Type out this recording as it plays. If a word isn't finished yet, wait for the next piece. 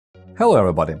Hello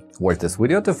everybody! Watch this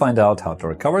video to find out how to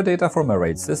recover data from a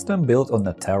RAID system built on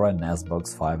the Terra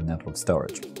NASbox 5 network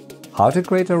storage. How to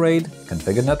create a RAID,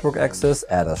 configure network access,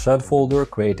 add a shared folder,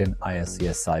 create an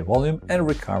iSCSI volume, and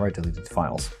recover deleted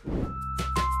files.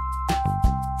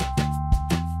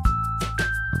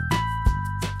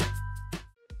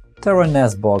 Terra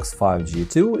NASbox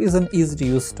 5G2 is an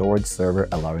easy-to-use storage server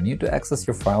allowing you to access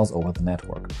your files over the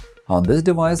network. On this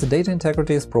device, data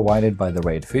integrity is provided by the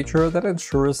RAID feature that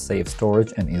ensures safe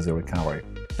storage and easy recovery.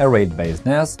 A RAID-based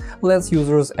NAS lets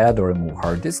users add or remove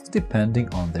hard disks depending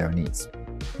on their needs.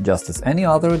 Just as any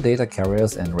other data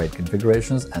carriers and RAID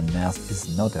configurations, a NAS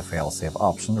is not a fail-safe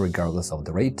option regardless of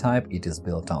the RAID type it is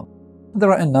built on.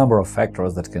 There are a number of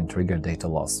factors that can trigger data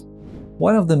loss.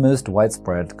 One of the most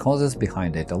widespread causes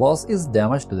behind data loss is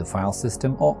damage to the file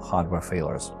system or hardware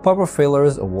failures. Power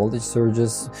failures or voltage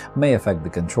surges may affect the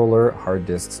controller, hard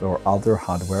disks, or other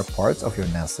hardware parts of your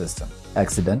NAS system.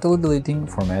 Accidentally deleting,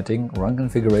 formatting, wrong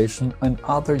configuration, and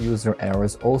other user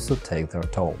errors also take their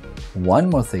toll. One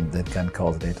more thing that can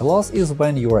cause data loss is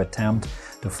when your attempt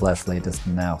to flash latest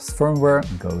NAS firmware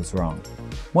goes wrong.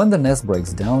 When the NAS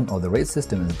breaks down or the RAID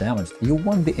system is damaged, you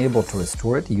won't be able to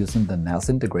restore it using the NAS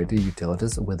integrated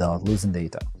utilities without losing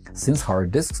data, since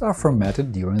hard disks are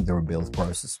formatted during the rebuild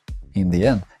process. In the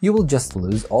end, you will just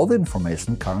lose all the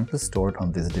information currently stored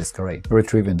on this disk array.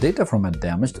 Retrieving data from a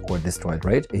damaged or destroyed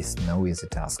RAID is no easy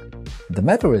task. The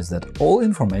matter is that all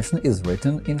information is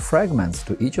written in fragments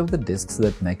to each of the disks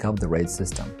that make up the RAID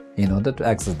system. In order to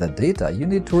access that data, you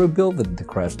need to rebuild the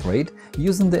crashed RAID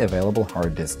using the available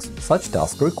hard disks. Such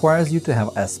task requires you to have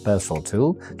a special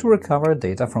tool to recover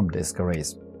data from disk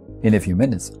arrays. In a few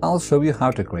minutes, I'll show you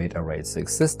how to create a RAID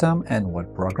 6 system and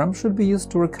what program should be used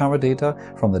to recover data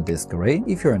from the disk array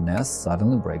if your NAS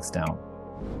suddenly breaks down.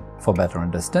 For better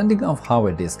understanding of how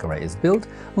a disk array is built,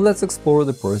 let's explore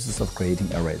the process of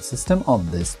creating a RAID system on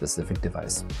this specific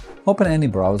device. Open any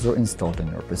browser installed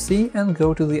on your PC and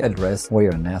go to the address where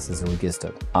your NAS is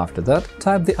registered. After that,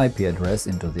 type the IP address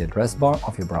into the address bar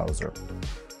of your browser.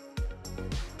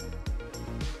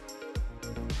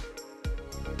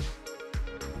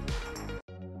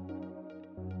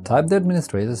 Type the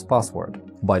administrator's password.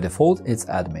 By default, it's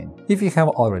admin. If you have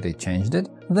already changed it,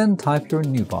 then type your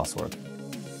new password.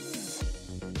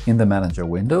 In the Manager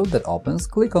window that opens,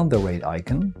 click on the RAID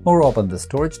icon or open the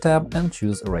Storage tab and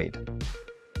choose RAID.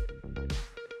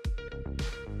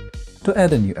 To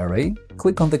add a new array,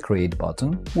 click on the Create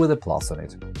button with a plus on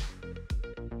it.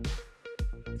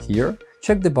 Here,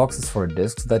 check the boxes for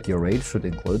disks that your RAID should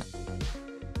include.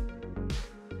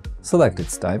 Select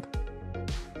its type.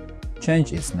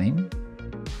 Change its name,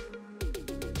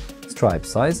 stripe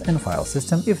size and file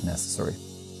system if necessary.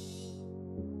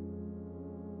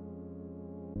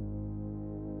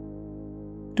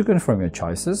 To confirm your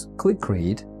choices, click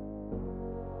Create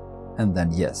and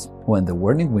then Yes when the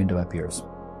warning window appears.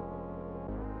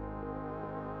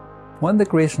 When the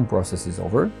creation process is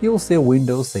over, you'll see a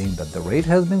window saying that the RAID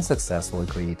has been successfully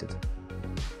created.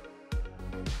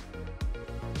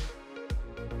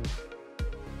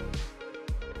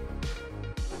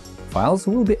 Files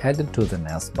will be added to the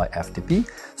NAS by FTP,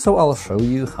 so I'll show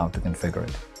you how to configure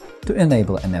it. To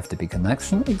enable an FTP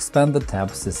connection, expand the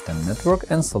tab System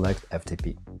Network and select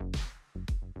FTP.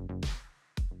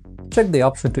 Check the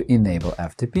option to enable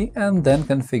FTP and then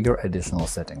configure additional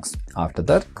settings. After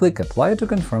that, click Apply to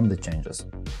confirm the changes.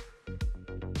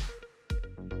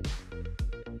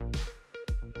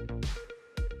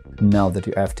 Now that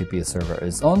your FTP server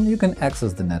is on, you can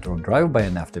access the network drive by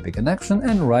an FTP connection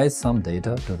and write some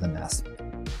data to the NAS.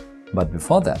 But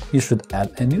before that, you should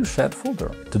add a new shared folder.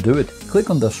 To do it, click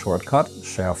on the shortcut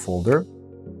Share Folder,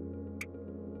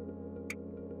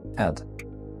 Add.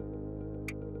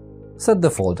 Set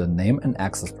the folder name and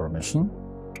access permission,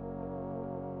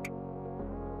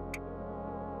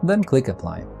 then click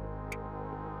Apply.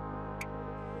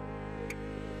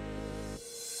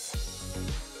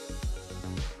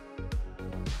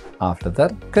 After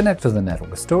that, connect to the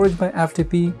network storage by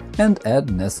FTP and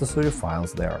add necessary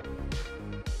files there.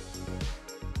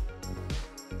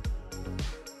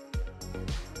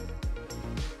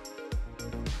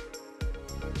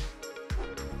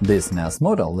 This NAS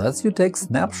model lets you take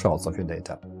snapshots of your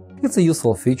data. It's a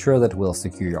useful feature that will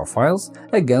secure your files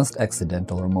against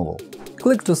accidental removal.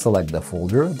 Click to select the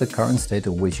folder, the current state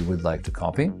of which you would like to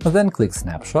copy, then click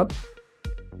Snapshot,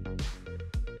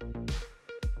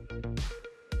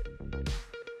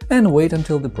 and wait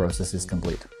until the process is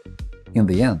complete. In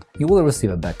the end, you will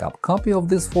receive a backup copy of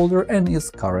this folder and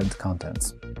its current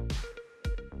contents.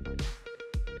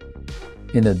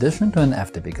 In addition to an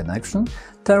FTP connection,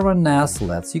 Terra NAS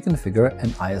lets you configure an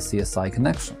iSCSI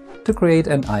connection. To create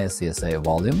an iSCSI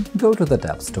volume, go to the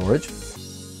tab Storage,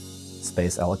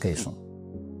 Space Allocation.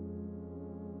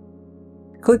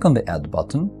 Click on the Add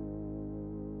button,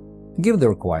 give the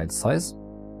required size,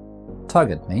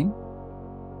 target name,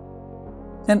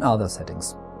 and other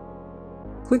settings.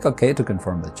 Click OK to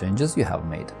confirm the changes you have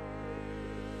made.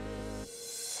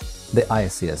 The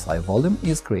iSCSI volume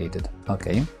is created.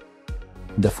 OK.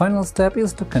 The final step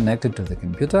is to connect it to the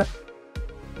computer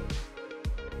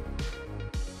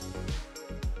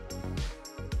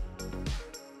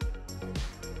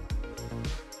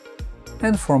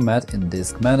and format in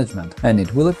Disk Management, and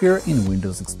it will appear in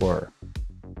Windows Explorer.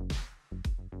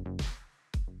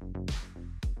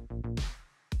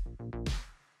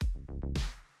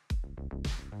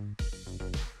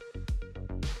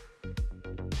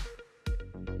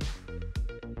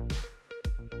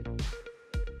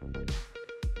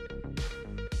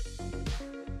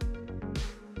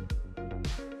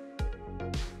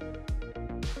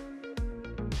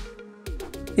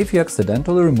 If you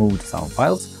accidentally removed some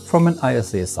files from an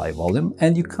iSCSI volume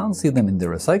and you can't see them in the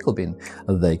recycle bin,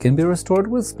 they can be restored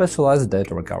with specialized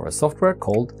data recovery software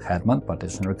called Hetman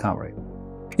Partition Recovery.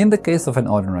 In the case of an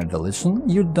ordinary deletion,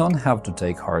 you don't have to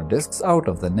take hard disks out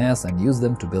of the NAS and use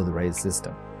them to build a RAID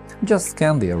system. Just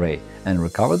scan the array and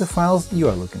recover the files you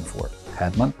are looking for.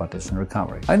 Hetman Partition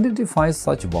Recovery identifies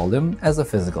such volume as a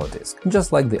physical disk,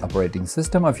 just like the operating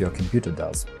system of your computer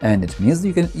does, and it means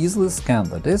you can easily scan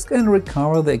the disk and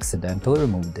recover the accidentally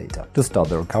removed data. To start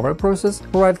the recovery process,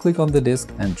 right-click on the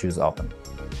disk and choose Open.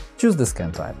 Choose the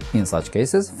scan type. In such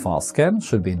cases, fast scan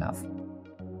should be enough.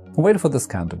 Wait for the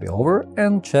scan to be over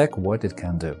and check what it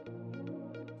can do.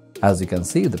 As you can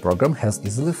see, the program has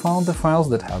easily found the files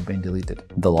that have been deleted.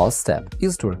 The last step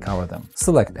is to recover them.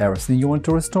 Select everything you want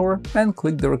to restore and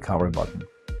click the Recovery button.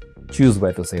 Choose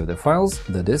where to save the files,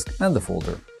 the disk and the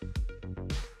folder.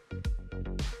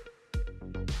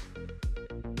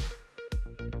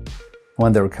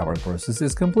 When the recovery process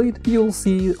is complete, you'll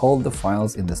see all the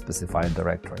files in the specified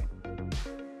directory.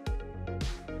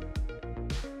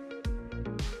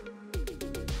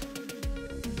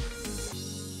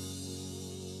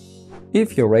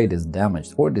 If your RAID is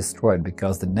damaged or destroyed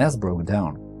because the NAS broke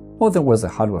down, or there was a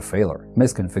hardware failure,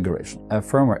 misconfiguration, a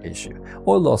firmware issue,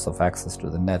 or loss of access to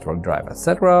the network drive,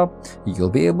 etc., you'll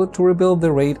be able to rebuild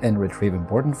the RAID and retrieve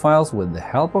important files with the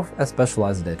help of a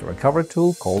specialized data recovery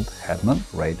tool called Hetman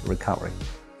RAID Recovery.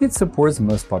 It supports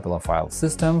most popular file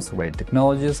systems, RAID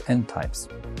technologies, and types.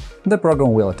 The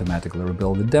program will automatically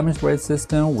rebuild the damaged RAID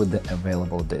system with the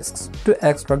available disks. To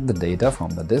extract the data from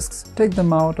the disks, take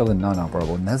them out of the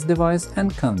non-operable NAS device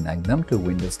and connect them to a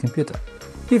Windows computer.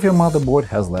 If your motherboard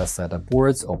has less SATA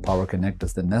ports or power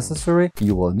connectors than necessary,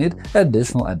 you will need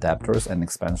additional adapters and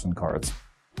expansion cards.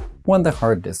 When the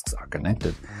hard disks are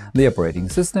connected, the operating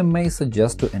system may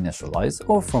suggest to initialize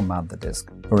or format the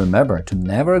disk. Remember to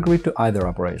never agree to either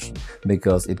operation,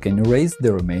 because it can erase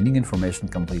the remaining information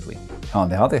completely. On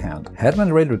the other hand,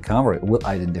 Hetman RAID Recovery will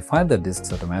identify the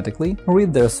disks automatically,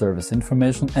 read their service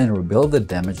information and rebuild the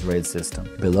damaged RAID system.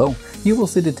 Below, you will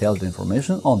see detailed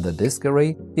information on the disk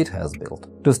array it has built.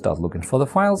 To start looking for the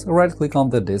files, right-click on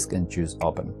the disk and choose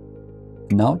Open.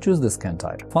 Now choose the scan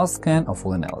type – fast scan or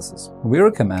full analysis. We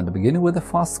recommend beginning with a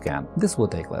fast scan. This will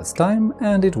take less time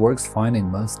and it works fine in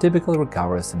most typical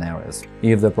recovery scenarios.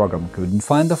 If the program couldn't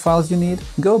find the files you need,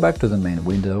 go back to the main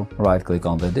window, right-click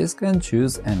on the disk and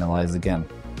choose Analyze again.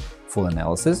 Full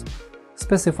analysis.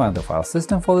 Specify the file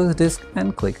system for this disk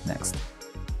and click Next.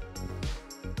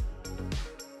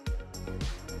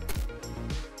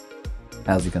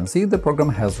 As you can see, the program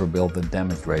has rebuilt the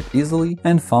damaged RAID easily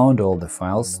and found all the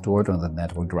files stored on the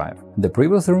network drive. The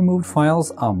previously removed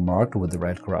files are marked with the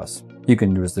red cross. You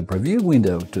can use the preview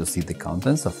window to see the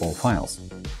contents of all files.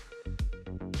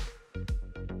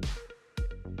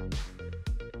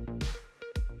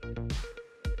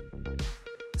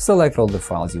 Select all the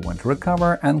files you want to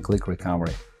recover and click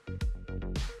Recovery.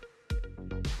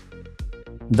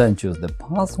 Then choose the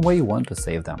path where you want to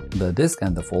save them, the disk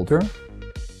and the folder,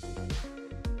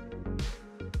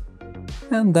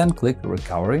 and then click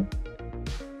Recovery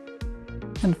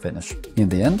and Finish. In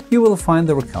the end, you will find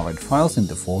the recovered files in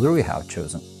the folder you have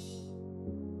chosen.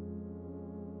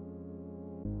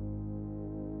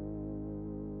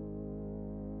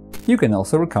 You can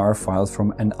also recover files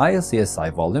from an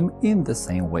iSCSI volume in the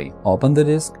same way. Open the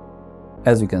disk.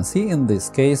 As you can see, in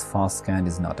this case, fast scan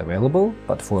is not available,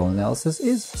 but full analysis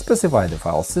is. Specify the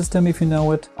file system if you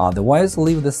know it, otherwise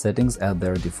leave the settings at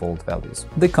their default values.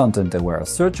 The content-aware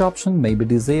search option may be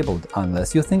disabled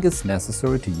unless you think it's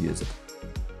necessary to use it.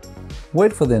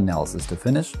 Wait for the analysis to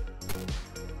finish.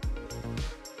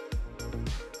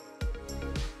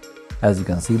 As you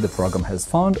can see, the program has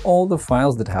found all the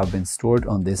files that have been stored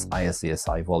on this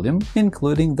iSCSI volume,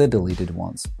 including the deleted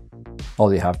ones.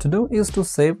 All you have to do is to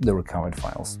save the recovered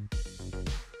files.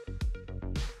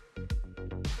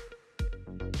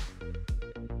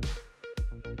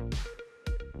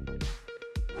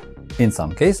 In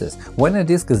some cases, when a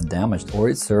disk is damaged or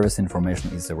its service information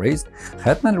is erased,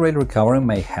 Hetman RAID recovery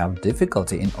may have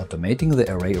difficulty in automating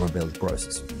the array rebuild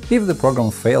process. If the program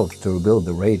failed to rebuild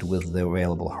the RAID with the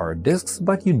available hard disks,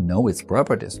 but you know its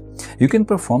properties, you can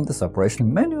perform this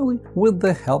operation manually with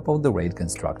the help of the RAID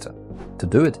constructor. To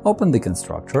do it, open the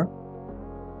constructor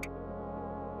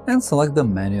and select the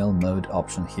Manual Mode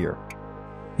option here.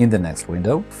 In the next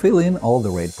window, fill in all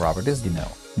the RAID properties you know: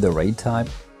 the RAID type,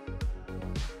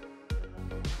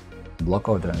 block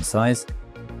order and size,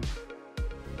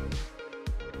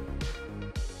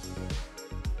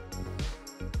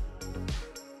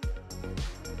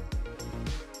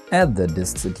 add the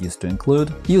disks it used to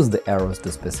include, use the arrows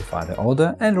to specify the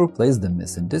order, and replace the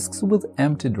missing disks with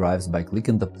empty drives by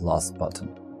clicking the plus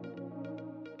button.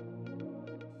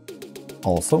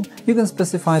 Also, you can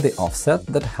specify the offset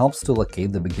that helps to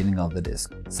locate the beginning of the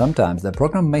disk. Sometimes the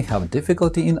program may have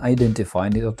difficulty in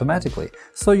identifying it automatically,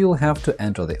 so you'll have to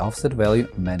enter the offset value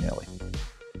manually.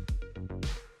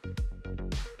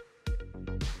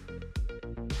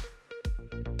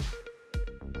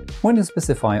 When you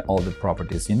specify all the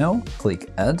properties you know, click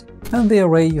Add, and the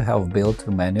array you have built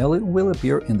manually will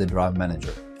appear in the Drive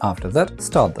Manager. After that,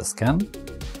 start the scan.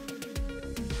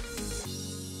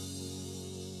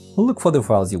 Look for the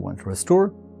files you want to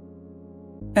restore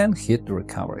and hit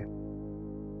Recovery.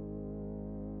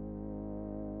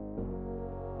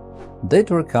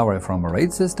 Data recovery from a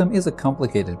RAID system is a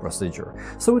complicated procedure,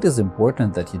 so it is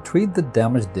important that you treat the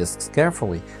damaged disks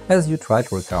carefully as you try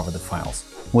to recover the files.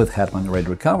 With Hetman RAID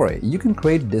recovery, you can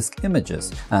create disk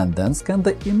images and then scan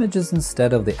the images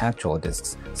instead of the actual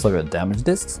disks, so your damaged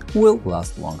disks will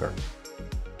last longer.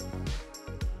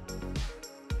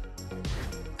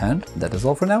 And that is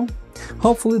all for now.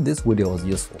 Hopefully this video was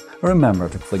useful. Remember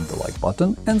to click the like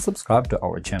button and subscribe to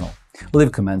our channel.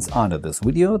 Leave comments under this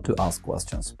video to ask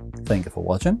questions. Thank you for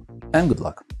watching and good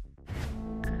luck!